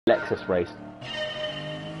Lexus race.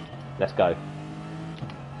 Let's go.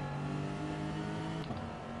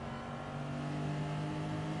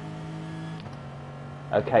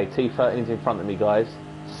 Okay, T13's in front of me, guys.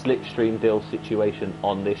 Slipstream deal situation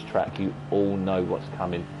on this track. You all know what's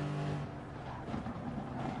coming.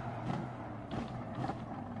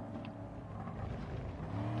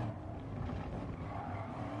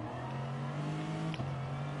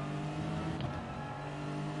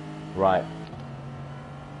 Right.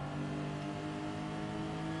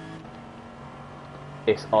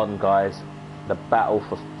 It's on, guys. The battle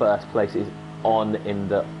for first place is on in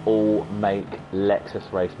the all-make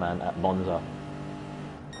Lexus race, man, at Monza.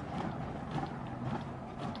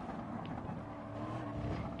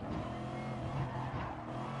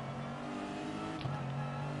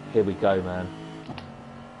 Here we go, man.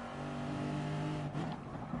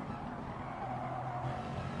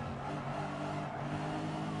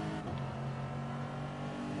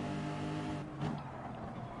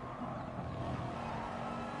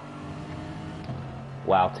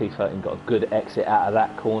 Wow, T13 got a good exit out of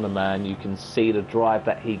that corner, man. You can see the drive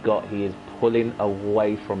that he got. He is pulling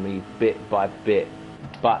away from me bit by bit.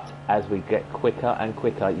 But as we get quicker and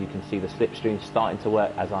quicker, you can see the slipstream starting to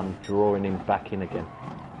work as I'm drawing him back in again.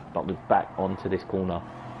 But we're back onto this corner.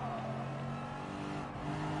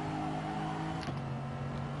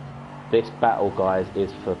 This battle, guys,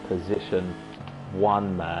 is for position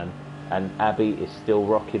 1, man. And Abby is still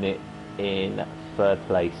rocking it in 3rd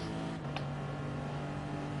place.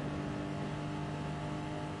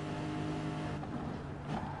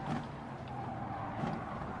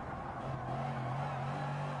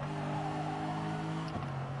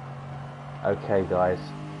 Okay, guys.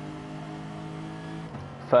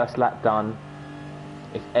 First lap done.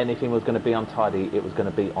 If anything was going to be untidy, it was going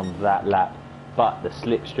to be on that lap. But the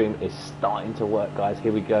slipstream is starting to work, guys.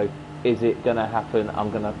 Here we go. Is it going to happen? I'm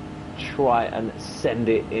going to try and send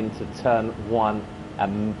it into turn 1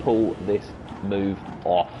 and pull this move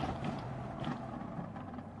off.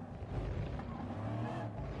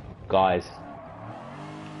 Guys.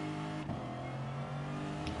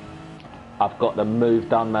 I've got the move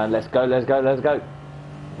done, man. Let's go, let's go, let's go.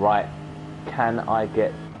 Right. Can I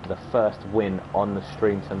get the first win on the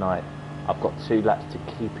stream tonight? I've got 2 laps to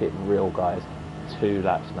keep it real, guys. 2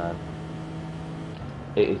 laps, man.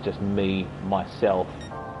 It is just me, myself,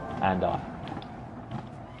 and I.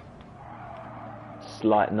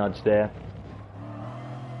 Slight nudge there.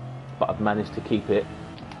 But I've managed to keep it.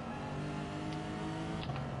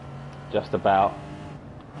 Just about.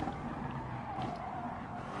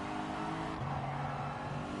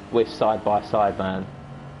 We're side by side, man.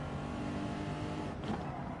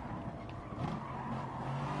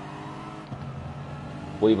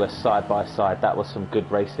 We were side by side. That was some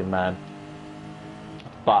good racing, man.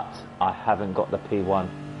 But I haven't got the P1.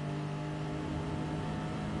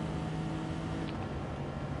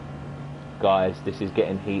 Guys, this is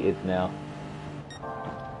getting heated now.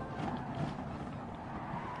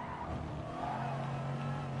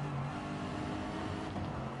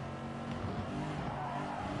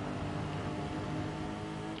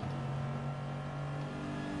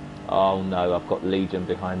 Oh no, I've got Legion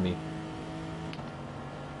behind me.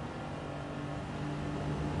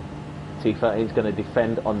 T13 is going to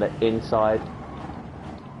defend on the inside.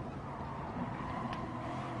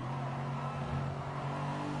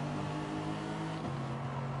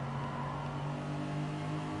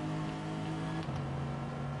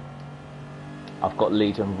 I've got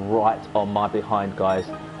Legion right on my behind, guys.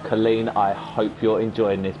 Colleen, I hope you're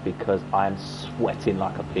enjoying this because I am sweating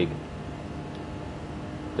like a pig.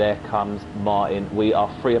 There comes Martin. We are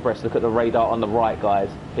 3 abreast. Look at the radar on the right, guys.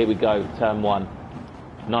 Here we go, turn 1.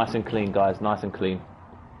 Nice and clean, guys, nice and clean.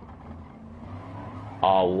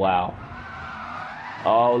 Oh, wow.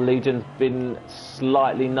 Oh, Legion's been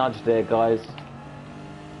slightly nudged there, guys.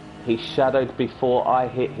 He shadowed before I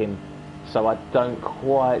hit him, so I don't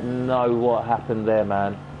quite know what happened there,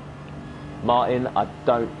 man. Martin, I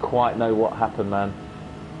don't quite know what happened, man.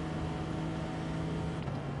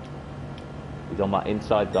 He's on my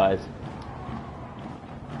inside, guys.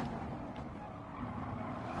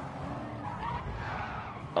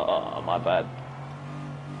 Oh, my bad.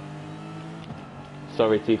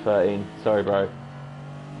 Sorry, T13. Sorry, bro.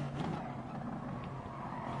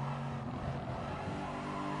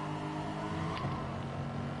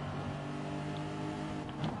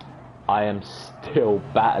 I am still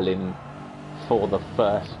battling for the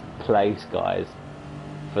first place, guys.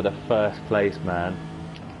 For the first place, man.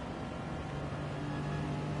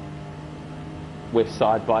 We're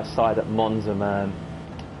side by side at Monza, man.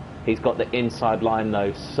 He's got the inside line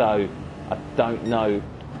though, so I don't know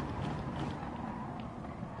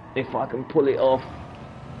If I can pull it off.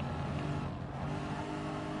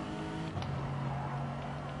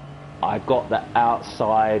 I got the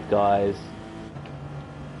outside, guys.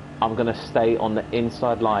 I'm going to stay on the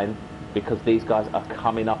inside line because these guys are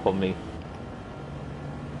coming up on me.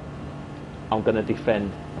 I'm going to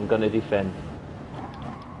defend. I'm going to defend.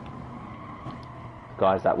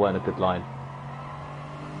 Guys, that weren't a good line.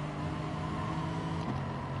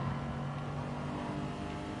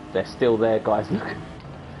 They're still there, guys. Look.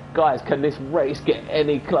 Guys, can this race get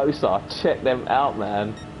any closer? Check them out,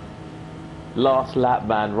 man. Last lap,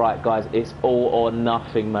 man. Right, guys, it's all or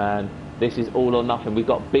nothing, man. This is all or nothing. We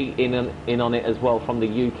got beat in on it as well from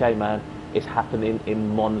the UK, man. It's happening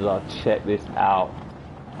in Monza. Check this out.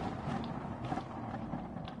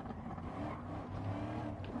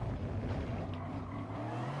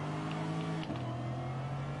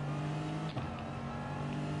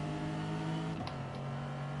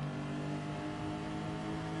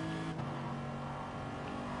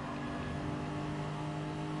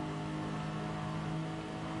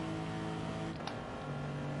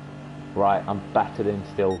 Right, I'm battered in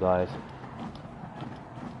still, guys.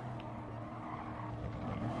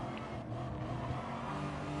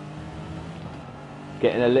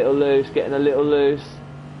 Getting a little loose, getting a little loose.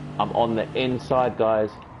 I'm on the inside,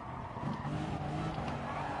 guys.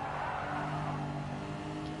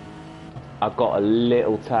 I've got a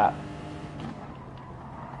little tap.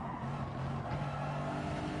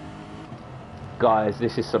 Guys,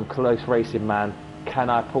 this is some close racing, man.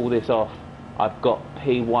 Can I pull this off? I've got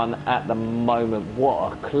P1 at the moment.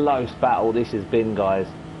 What a close battle this has been, guys.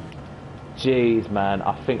 Jeez, man.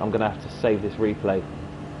 I think I'm going to have to save this replay.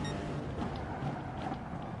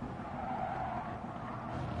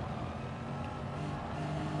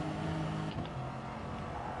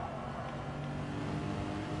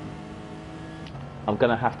 I'm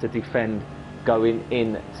going to have to defend going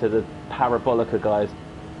into the Parabolica, guys.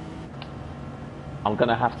 I'm going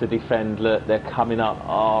to have to defend. Look, they're coming up.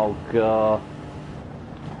 Oh, God.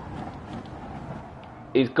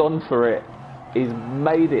 He's gone for it. He's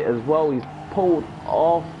made it as well. He's pulled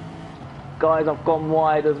off. Guys, I've gone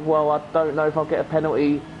wide as well. I don't know if I'll get a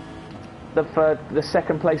penalty. The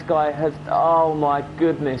second place guy has... Oh, my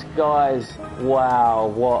goodness, guys.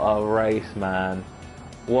 Wow, what a race, man.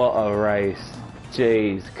 What a race.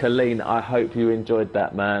 Jeez. Colleen, I hope you enjoyed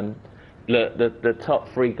that, man. Look, the top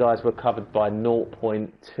three guys were covered by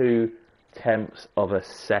 0.2 tenths of a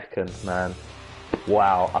second, man.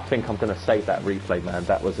 Wow, I think I'm going to save that replay, man.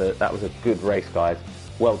 That was a good race, guys.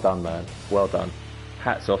 Well done, man. Well done.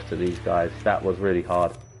 Hats off to these guys. That was really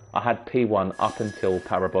hard. I had P1 up until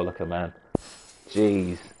Parabolica, man.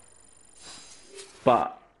 Jeez.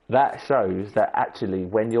 But that shows that actually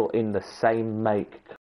when you're in the same make